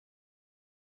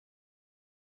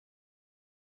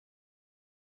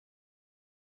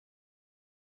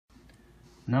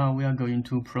Now we are going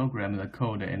to program the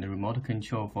code and the remote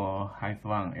control for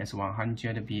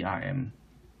Hfas100Brm.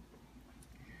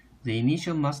 The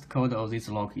initial master code of this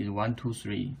lock is 1, 2,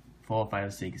 3, 4,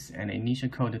 5, 6, and the initial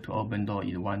code to open door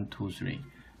is 1, 2, 3.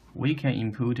 We can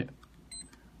input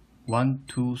 1,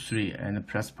 2, 3 and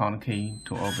press pound key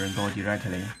to open the door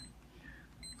directly.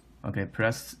 Okay,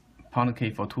 press pound key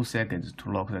for 2 seconds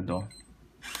to lock the door.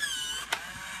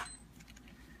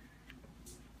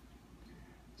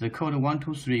 The code 1,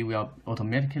 2, 3 will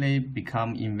automatically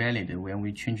become invalid when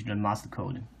we change the master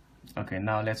code. Okay,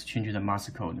 now let's change the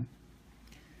master code.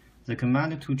 The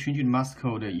command to change the master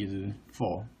code is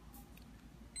 4.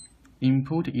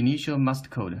 Input initial master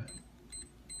code.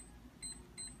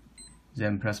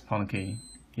 Then press pound key.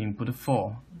 Input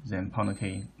 4, then pound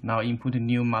key. Now input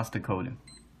new master code.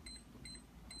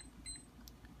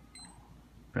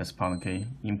 Press pound key.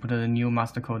 Input the new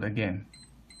master code again.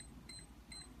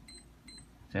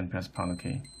 Then press pound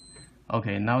key.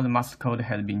 Okay, now the master code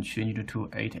has been changed to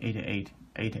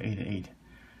 888,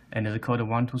 and the code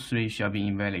 123 shall be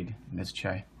invalid. Let's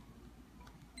try.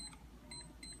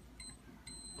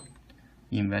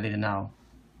 Invalid now.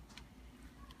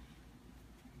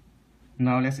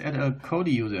 Now let's add a code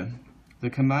user. The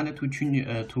command to change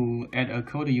to add a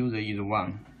code user is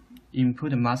 1.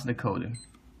 Input master code.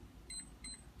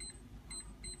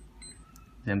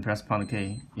 Then press pound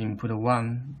key. Input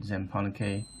 1, then pound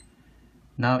key.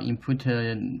 Now input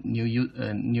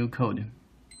new code.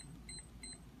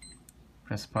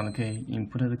 Press pound key.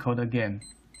 Input the code again.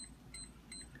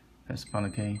 Press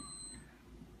pound key.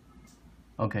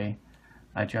 Okay,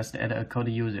 I just added a code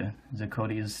user. The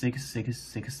code is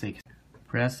 6666.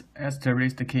 Press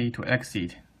asterisk key to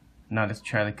exit. Now let's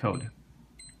try the code.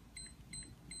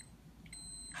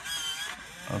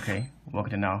 Okay,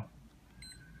 worked now.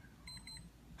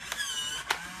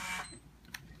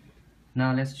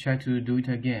 Now let's try to do it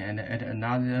again and add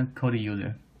another code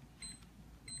user.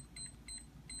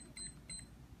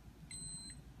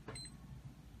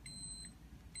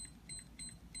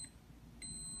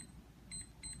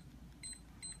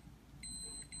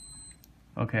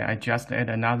 Okay, I just add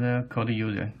another code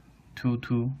user,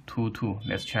 2222.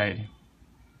 Let's try it.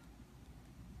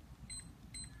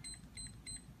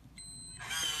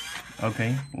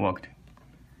 Okay, worked.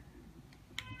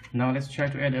 Now let's try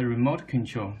to add a remote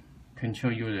control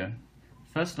user.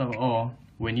 First of all,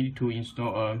 we need to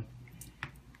install a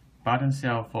button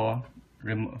cell for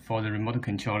the remote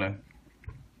controller.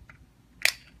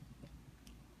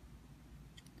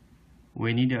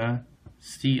 We need a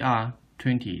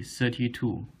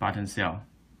CR2032 button cell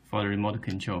for the remote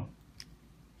control.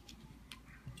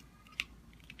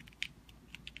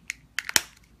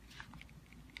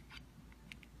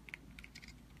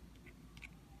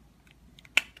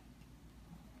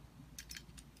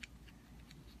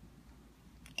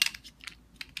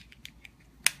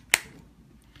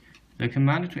 The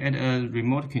command to add a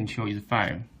remote control is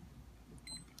 5.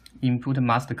 Input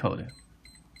master code.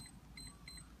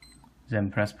 Then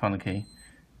press pound key.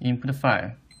 Input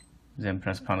 5. Then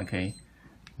press pound key.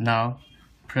 Now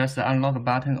press the unlock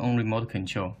button on remote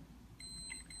control.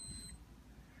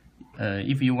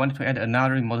 If you want to add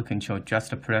another remote control,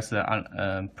 just press the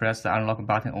unlock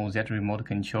button on that remote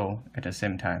control at the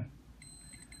same time.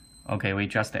 Okay, we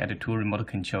just added 2 remote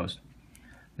controls.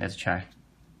 Let's try.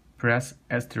 Press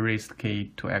asterisk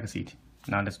key to exit.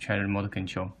 Now let's try the remote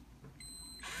control.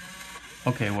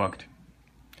 Okay, worked.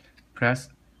 Press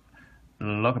the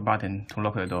lock button to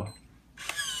lock the door.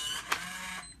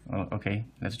 Okay,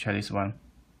 let's try this one.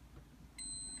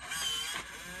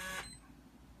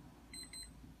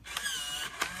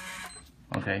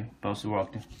 Okay, both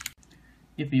worked.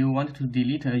 If you want to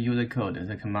delete a user code,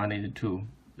 the command is 2.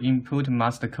 Input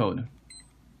master code.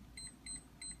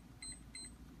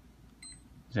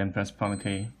 Then press pound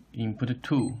key. Input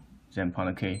 2, then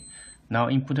pound key. Now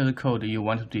input the code you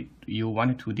want to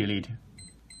delete.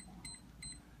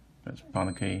 Press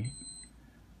pound key.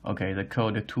 Okay, the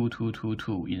code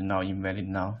 2222 is now invalid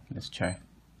now. Let's try.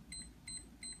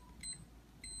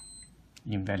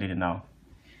 Invalid now.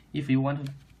 If you want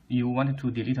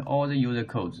to delete all the user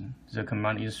codes, the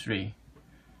command is 3.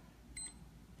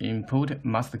 Input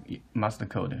master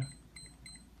code.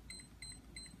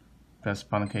 Press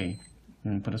pound key.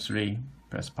 Input 3,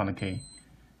 press pound key.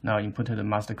 Now input the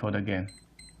master code again.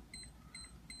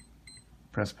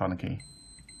 Press pound key.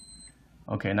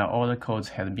 Okay, now all the codes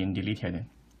have been deleted.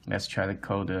 Let's try the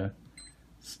code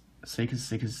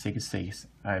 6666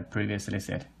 I previously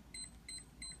set.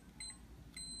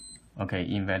 Okay,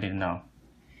 invalid now.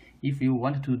 If you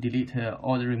want to delete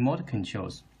all the remote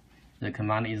controls, the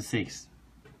command is 6.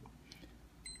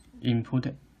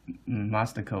 Input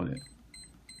master code.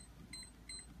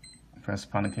 press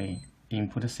pound key.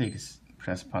 Input 6,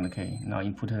 press pound key. Now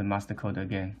input the master code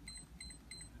again.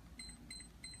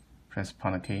 Press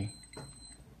pound key.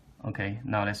 Okay,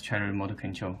 now let's try the remote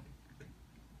control.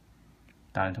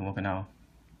 Doesn't work now.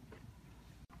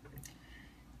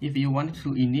 If you want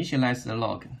to initialize the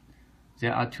lock,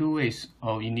 there are two ways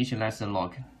of initialize the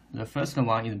lock. The first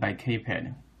one is by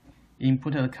keypad.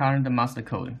 Input the current master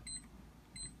code.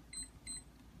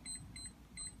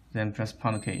 Then press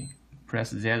pound key.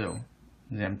 Press 0,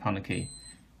 then pound key.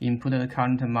 Input the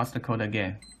current master code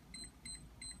again.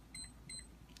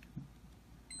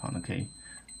 Pound key.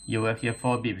 You will hear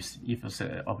 4 beeps if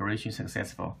the operation is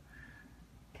successful.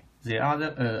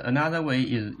 Another way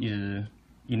is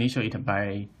initial it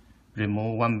by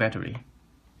remove one battery.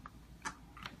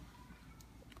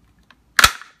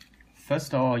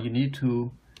 First of all, you need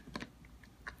to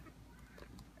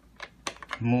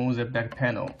move the back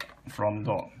panel from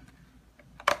door.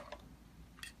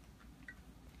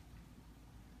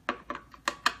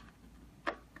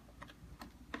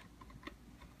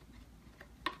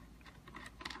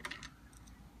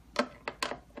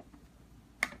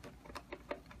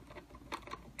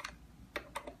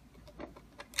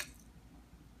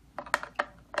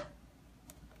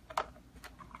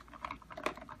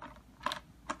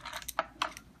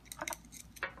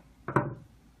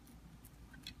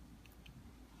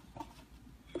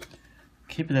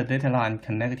 Keep the data line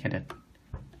connected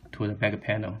to the back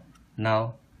panel.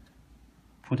 Now,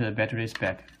 put the batteries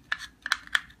back.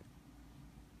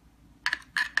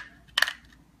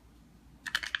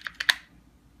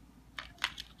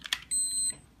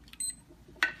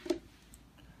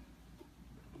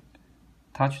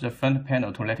 Touch the front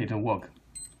panel to let it work.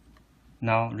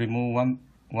 Now remove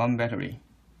one battery,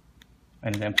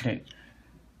 and then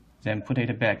put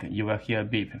it back. You will hear a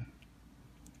beep.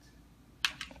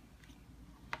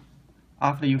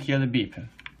 After you hear the beep,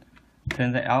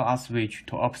 turn the LR switch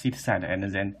to opposite side and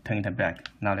then turn it back.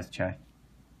 Now let's try.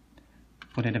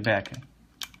 Put it back.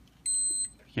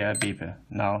 Hear a beep.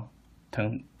 Now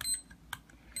turn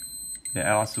the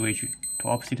LR switch to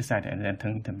opposite side and then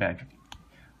turn it back.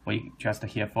 We just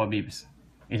hear 4 beeps.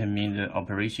 It means the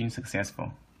operation is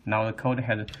successful. Now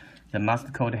the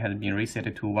master code has been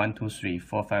reset to 1, 2, 3,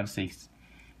 4, 5, 6,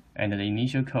 and the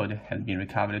initial code has been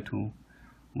recovered to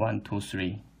 1, 2,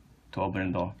 3 to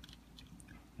open the door.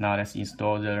 Now let's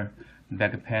install the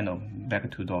back panel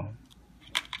back to door.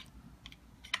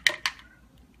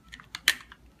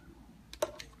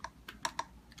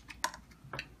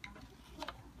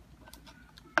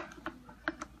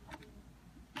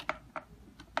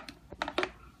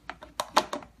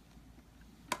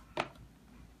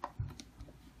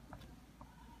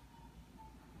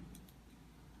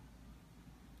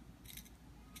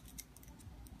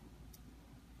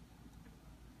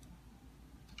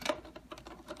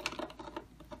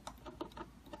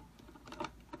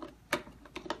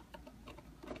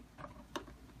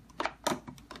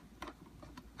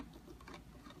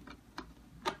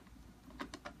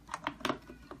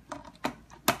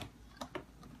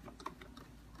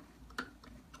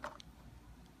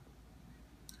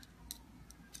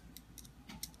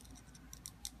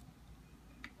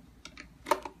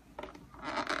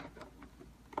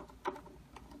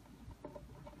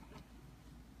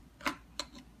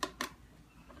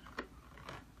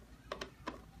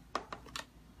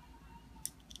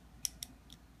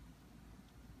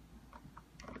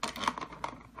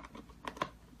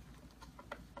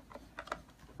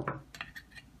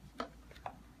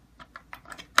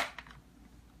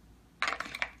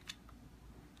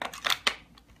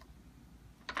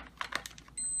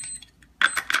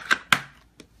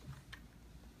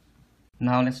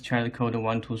 Now let's try the code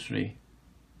 1, 2, 3.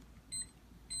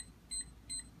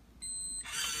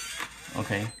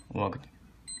 Okay, worked.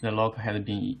 The lock has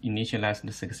been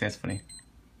initialized successfully.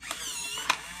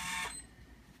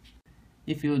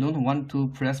 If you don't want to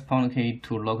press pound key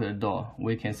to lock the door,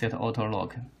 we can set auto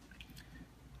lock.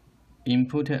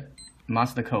 Input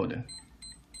master code,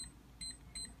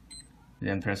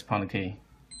 then press pound key.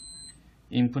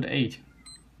 Input 8,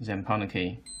 then pound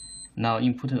key. Now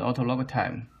input the auto lock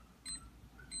time.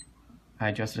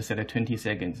 I just set 20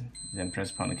 seconds, then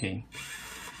press pound key.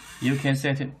 You can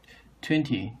set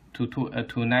 20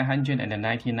 to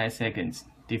 999 seconds.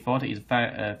 Default is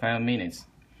 5 minutes.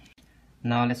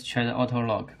 Now let's try the auto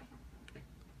lock.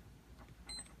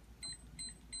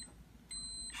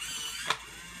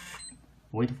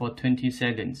 Wait for 20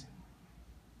 seconds.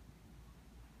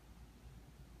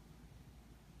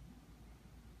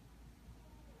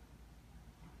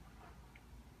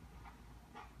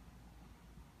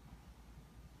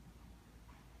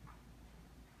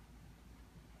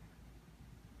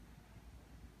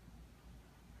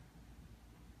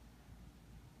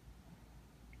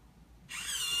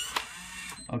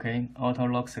 Okay, auto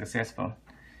lock successful.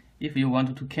 If you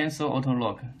want to cancel auto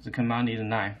lock, the command is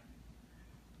 9.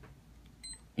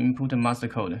 Input master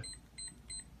code,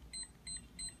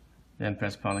 then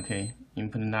press pound key.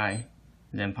 Input 9,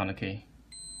 then pound key.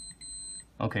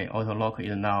 Okay, auto lock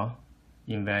is now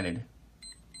invalid.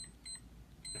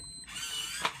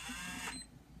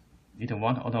 If you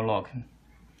want auto lock,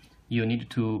 you need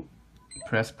to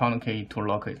press pound key to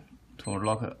lock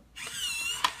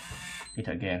it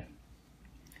again.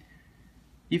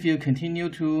 If you continue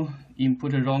to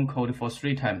input the wrong code for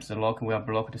 3 times, the lock will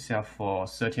block itself for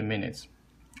 30 minutes.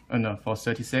 For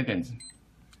 30 seconds.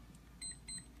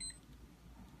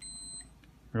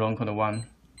 Wrong code 1.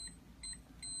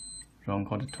 Wrong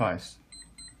code twice.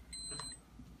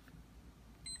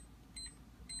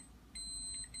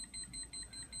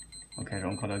 Okay,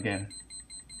 wrong code again.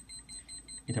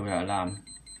 It will alarm.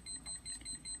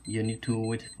 You need to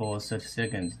wait for 30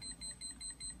 seconds.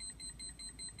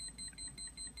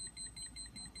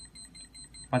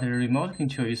 But the remote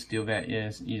control is still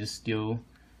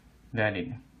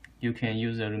valid. You can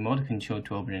use the remote control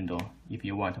to open the door if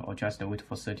you want, or just wait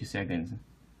for 30 seconds.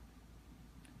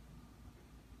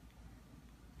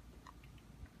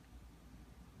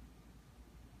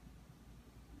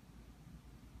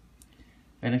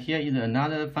 And here is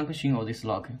another function of this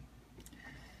lock.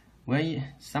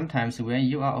 Sometimes when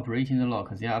you are operating the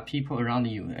lock, there are people around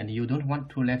you and you don't want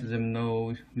to let them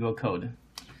know your code.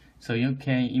 So you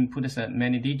can input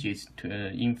many digits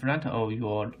in front of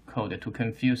your code to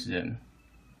confuse them.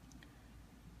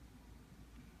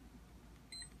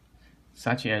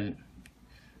 Such as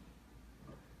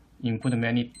input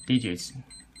many digits,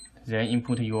 then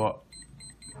input your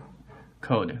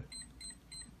code,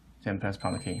 then press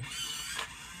pound key.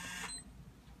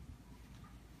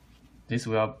 This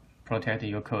will protect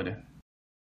your code.